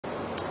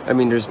I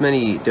mean, there's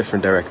many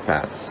different direct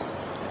paths,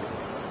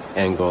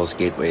 angles,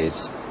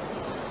 gateways,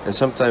 and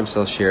sometimes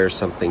they'll share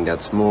something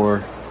that's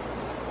more,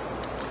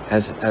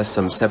 has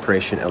some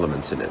separation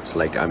elements in it,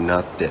 like I'm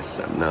not this,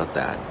 I'm not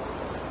that.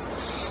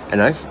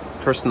 And I've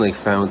personally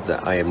found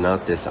that I am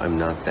not this, I'm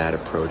not that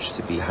approach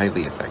to be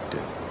highly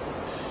effective,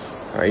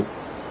 right?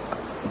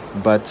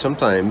 But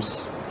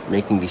sometimes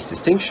making these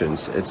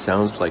distinctions, it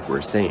sounds like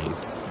we're saying,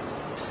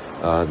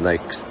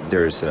 like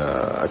there's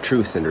a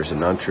truth and there's a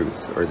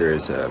non-truth, or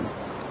there's a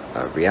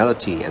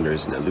reality and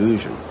there's an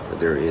illusion, or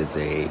there is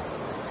a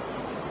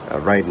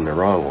right and a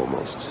wrong,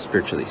 almost,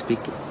 spiritually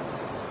speaking,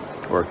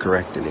 or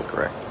correct and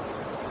incorrect.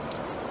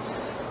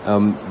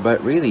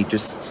 But really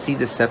just see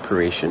the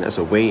separation as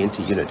a way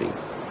into unity.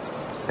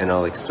 And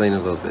I'll explain a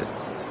little bit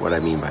what I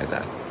mean by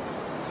that.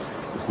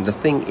 The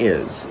thing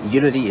is,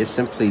 unity is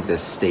simply the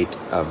state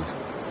of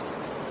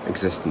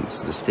existence,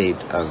 the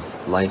state of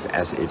life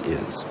as it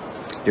is.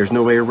 There's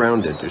no way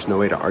around it. There's no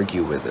way to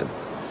argue with it.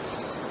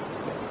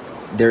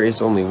 There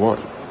is only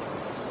one.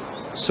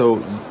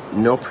 So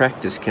no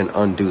practice can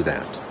undo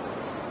that.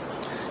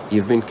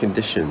 You've been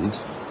conditioned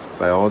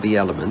by all the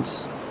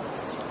elements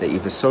that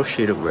you've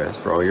associated with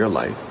for all your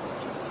life,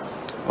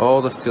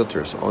 all the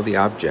filters, all the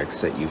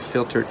objects that you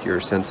filtered your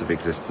sense of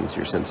existence,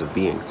 your sense of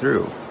being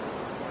through,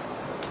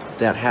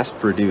 that has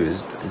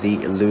produced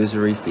the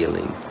illusory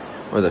feeling,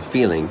 or the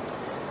feeling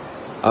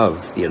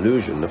of the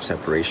illusion of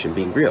separation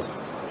being real.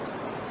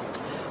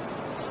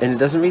 And it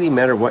doesn't really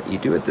matter what you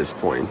do at this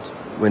point,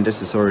 when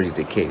this is already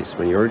the case,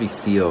 when you already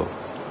feel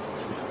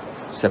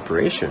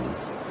separation,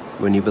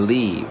 when you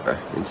believe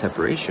in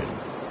separation,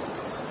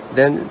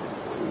 then,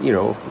 you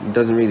know, it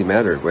doesn't really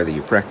matter whether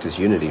you practice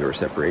unity or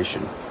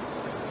separation.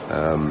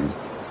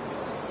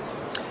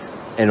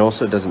 And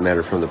also it doesn't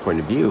matter from the point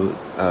of view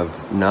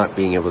of not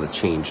being able to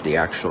change the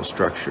actual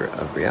structure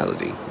of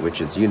reality,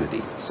 which is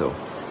unity. So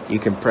you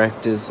can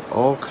practice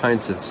all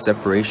kinds of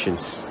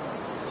separations,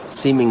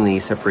 seemingly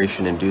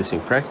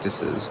separation-inducing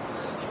practices,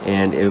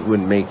 and it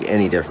wouldn't make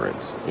any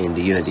difference in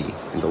the unity,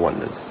 in the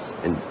oneness,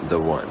 in the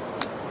one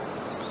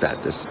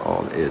that this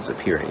all is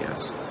appearing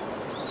as.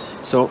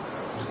 So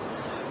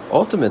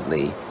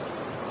ultimately,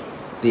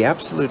 the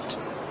absolute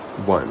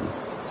one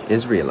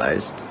is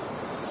realized,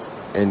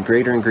 and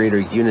greater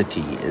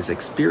unity is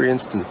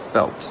experienced and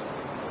felt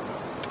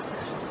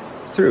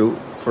through,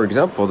 for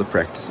example, the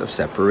practice of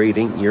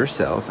separating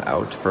yourself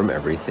out from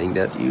everything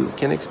that you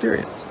can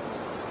experience.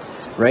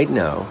 Right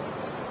now,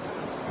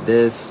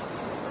 this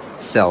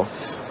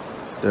self,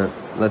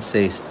 let's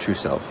say true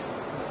self,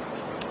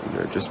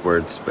 they're just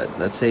words, but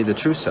let's say the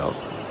true self,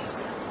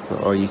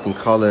 or you can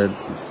call it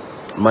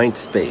mind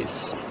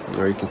space,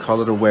 or you can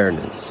call it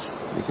awareness,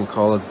 you can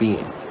call it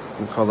being, you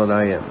can call it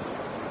I am,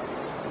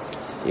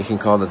 you can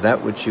call it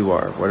that which you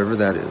are, whatever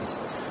that is.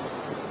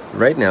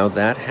 Right now,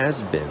 that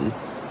has been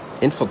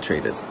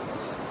infiltrated.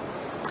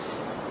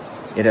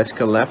 It has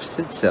collapsed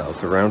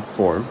itself around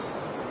form,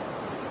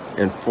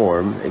 and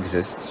form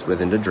exists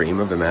within the dream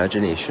of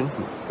imagination,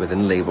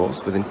 within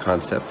labels, within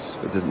concepts,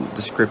 within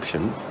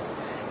descriptions.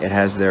 It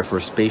has therefore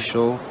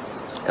spatial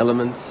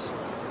elements,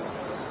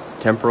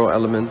 temporal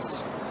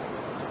elements,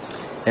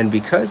 and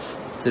because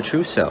the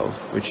true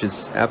self, which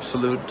is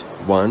absolute,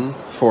 one,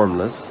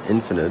 formless,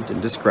 infinite,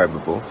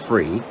 indescribable,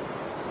 free,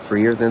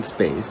 freer than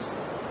space,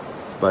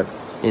 but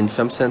in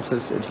some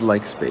senses it's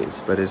like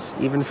space, but it's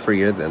even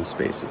freer than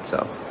space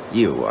itself.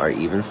 You are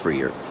even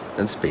freer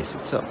than space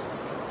itself.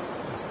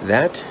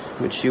 That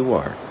which you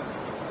are,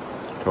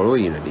 total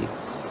unity,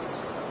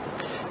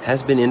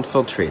 has been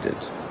infiltrated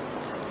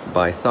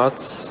by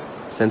thoughts,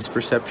 sense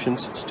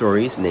perceptions,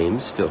 stories,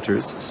 names,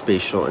 filters,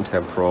 spatial and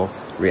temporal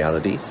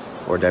realities,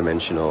 or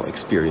dimensional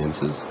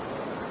experiences.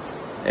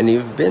 And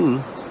you've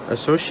been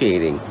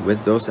associating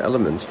with those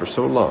elements for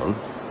so long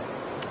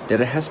that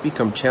it has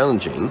become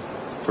challenging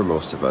for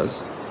most of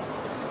us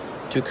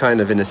to kind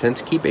of, in a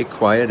sense, keep a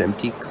quiet,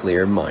 empty,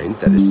 clear mind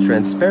that is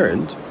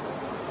transparent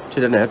to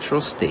the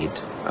natural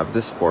state of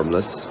this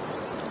formless,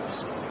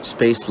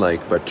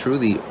 space-like, but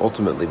truly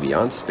ultimately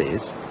beyond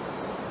space,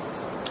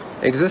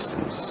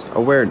 existence,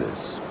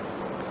 awareness,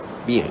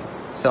 being,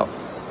 self.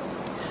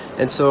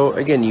 And so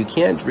again, you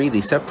can't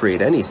really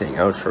separate anything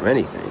out from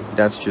anything.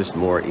 That's just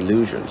more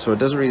illusion. So it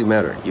doesn't really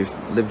matter.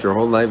 You've lived your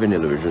whole life in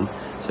illusion,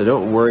 so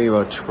don't worry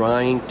about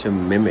trying to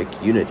mimic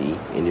unity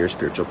in your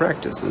spiritual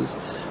practices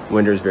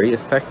when there's very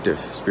effective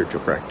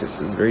spiritual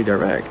practices, very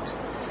direct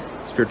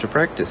spiritual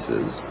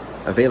practices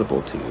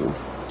available to you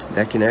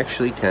that can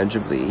actually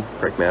tangibly,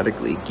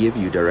 pragmatically give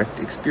you direct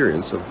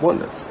experience of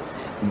oneness.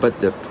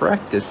 But the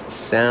practice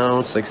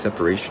sounds like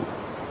separation.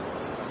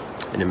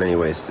 And in many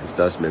ways, this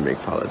does mimic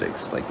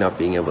politics, like not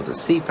being able to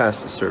see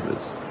past the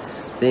surface,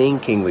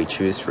 thinking we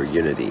choose for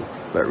unity,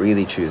 but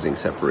really choosing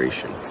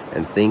separation,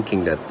 and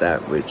thinking that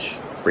that which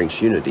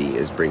brings unity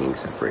is bringing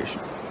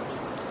separation.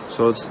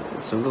 So it's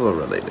a little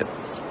related,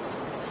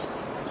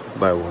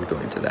 but I won't go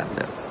into that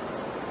now.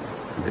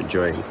 I'm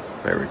enjoying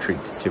my retreat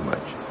too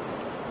much.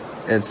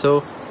 And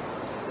so,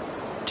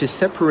 to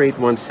separate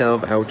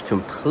oneself out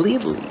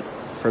completely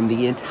from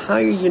the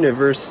entire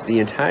universe, the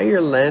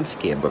entire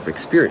landscape of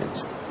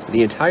experience,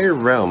 the entire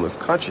realm of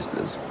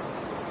consciousness,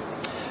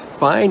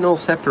 final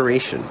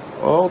separation,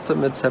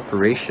 ultimate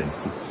separation,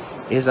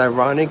 is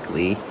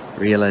ironically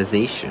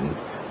realization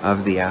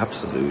of the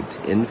absolute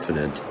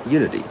infinite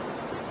unity.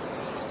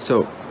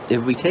 So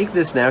if we take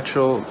this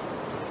natural,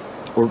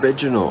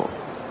 original,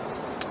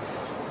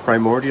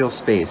 primordial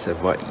space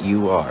of what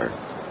you are,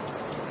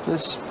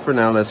 this, for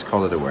now, let's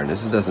call it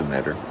awareness. It doesn't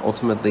matter.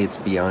 Ultimately, it's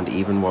beyond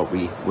even what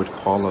we would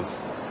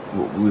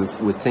what we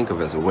would think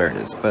of as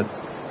awareness. But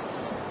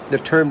the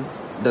term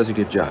does a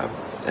good job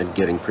at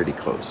getting pretty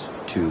close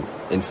to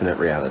infinite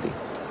reality.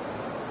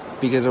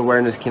 Because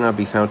awareness cannot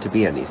be found to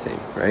be anything,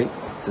 right?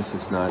 This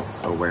is not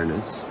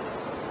awareness.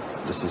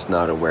 This is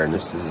not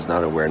awareness. This is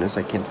not awareness.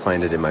 I can't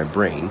find it in my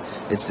brain.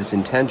 It's this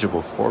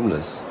intangible,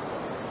 formless,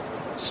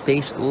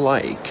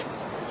 space-like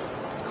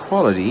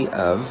quality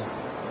of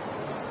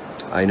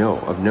I know,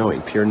 of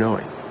knowing, pure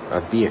knowing,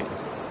 of being,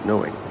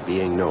 knowing,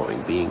 being,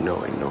 knowing, being,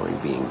 knowing, knowing,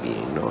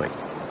 being, knowing.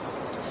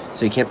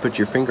 So you can't put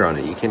your finger on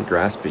it, you can't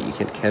grasp it, you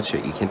can't catch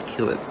it, you can't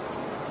kill it.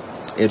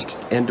 It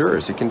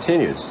endures, it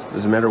continues.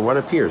 Doesn't matter what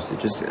appears,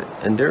 it just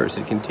endures,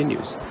 it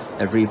continues.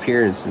 Every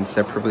appearance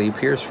inseparably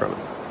appears from it.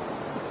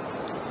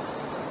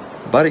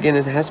 But again,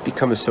 it has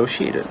become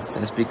associated, it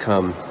has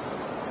become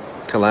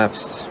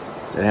collapsed,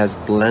 it has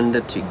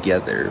blended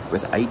together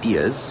with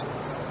ideas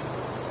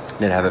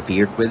that have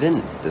appeared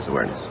within this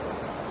awareness,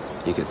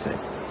 you could say,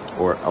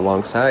 or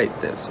alongside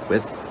this,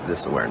 with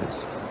this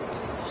awareness.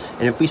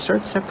 And if we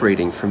start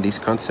separating from these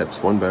concepts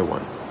one by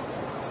one,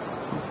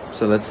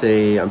 so let's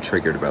say I'm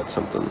triggered about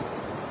something,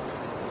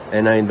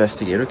 and I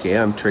investigate, okay,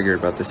 I'm triggered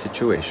about the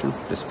situation,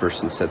 this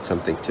person said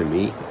something to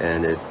me,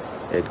 and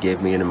it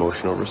gave me an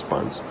emotional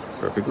response,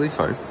 perfectly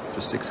fine,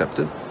 just accept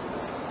it.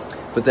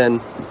 But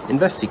then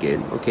investigate,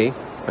 okay,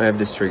 I have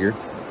this trigger,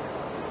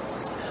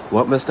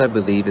 what must I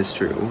believe is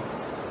true?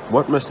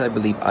 What must I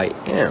believe I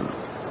am?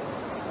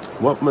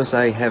 What must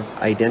I have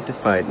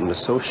identified and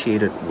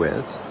associated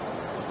with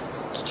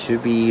to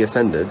be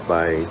offended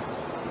by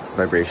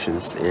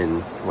vibrations in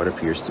what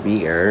appears to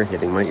be air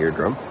hitting my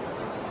eardrum?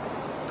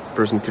 A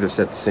person could have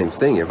said the same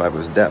thing. If I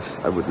was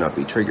deaf, I would not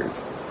be triggered.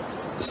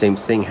 The same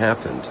thing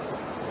happened,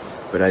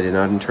 but I did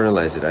not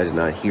internalize it. I did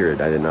not hear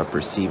it. I did not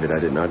perceive it. I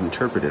did not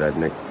interpret it. I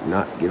did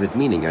not give it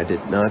meaning. I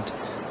did not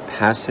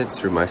pass it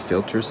through my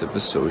filters of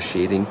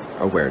associating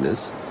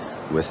awareness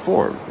with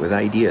form, with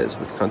ideas,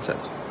 with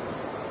concept.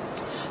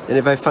 And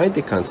if I find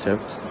the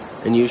concept,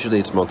 and usually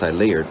it's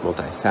multi-layered,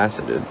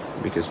 multifaceted,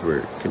 because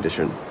we're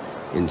conditioned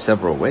in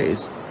several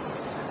ways,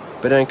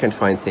 but I can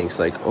find things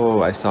like,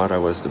 oh, I thought I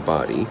was the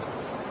body.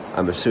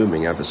 I'm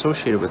assuming I've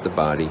associated with the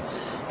body,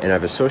 and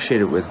I've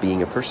associated with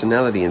being a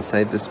personality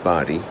inside this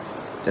body,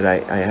 that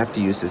I have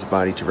to use this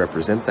body to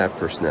represent that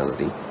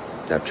personality,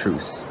 that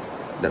truth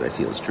that I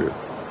feel is true.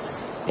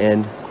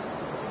 And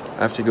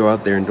I have to go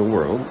out there in the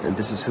world, and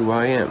this is who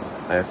I am.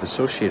 I have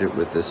associated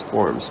with this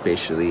form,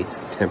 spatially,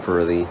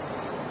 temporally,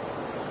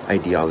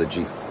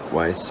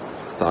 ideology-wise,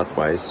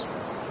 thought-wise,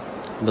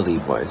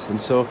 belief-wise.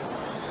 And so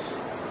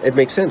it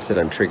makes sense that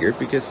I'm triggered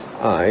because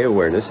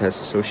awareness, has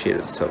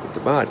associated itself with the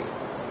body.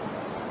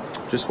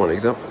 Just one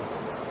example.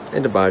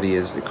 And the body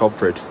is the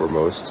culprit for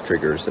most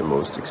triggers and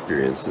most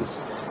experiences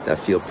that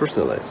feel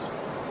personalized.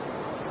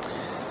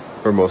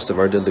 For most of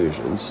our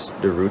delusions,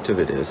 the root of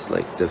it is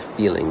like the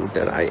feeling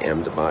that I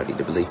am the body,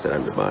 the belief that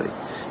I'm the body.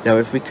 Now,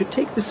 if we could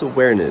take this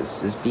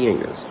awareness, this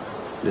beingness,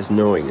 this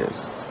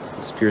knowingness,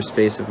 this pure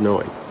space of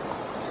knowing,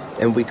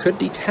 and we could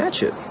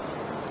detach it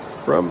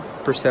from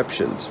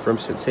perceptions, from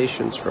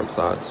sensations, from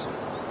thoughts,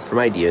 from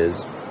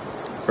ideas,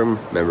 from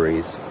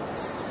memories,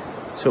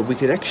 so we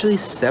could actually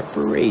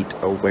separate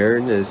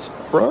awareness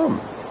from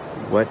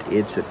what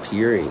it's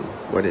appearing,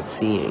 what it's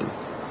seeing,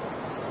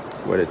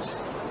 what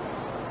it's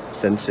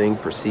sensing,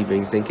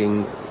 perceiving,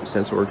 thinking,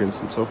 sense organs,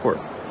 and so forth,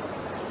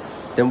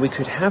 then we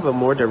could have a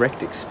more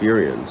direct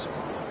experience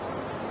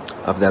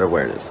of that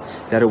awareness.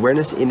 That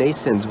awareness, in a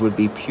sense, would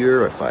be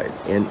purified,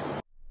 and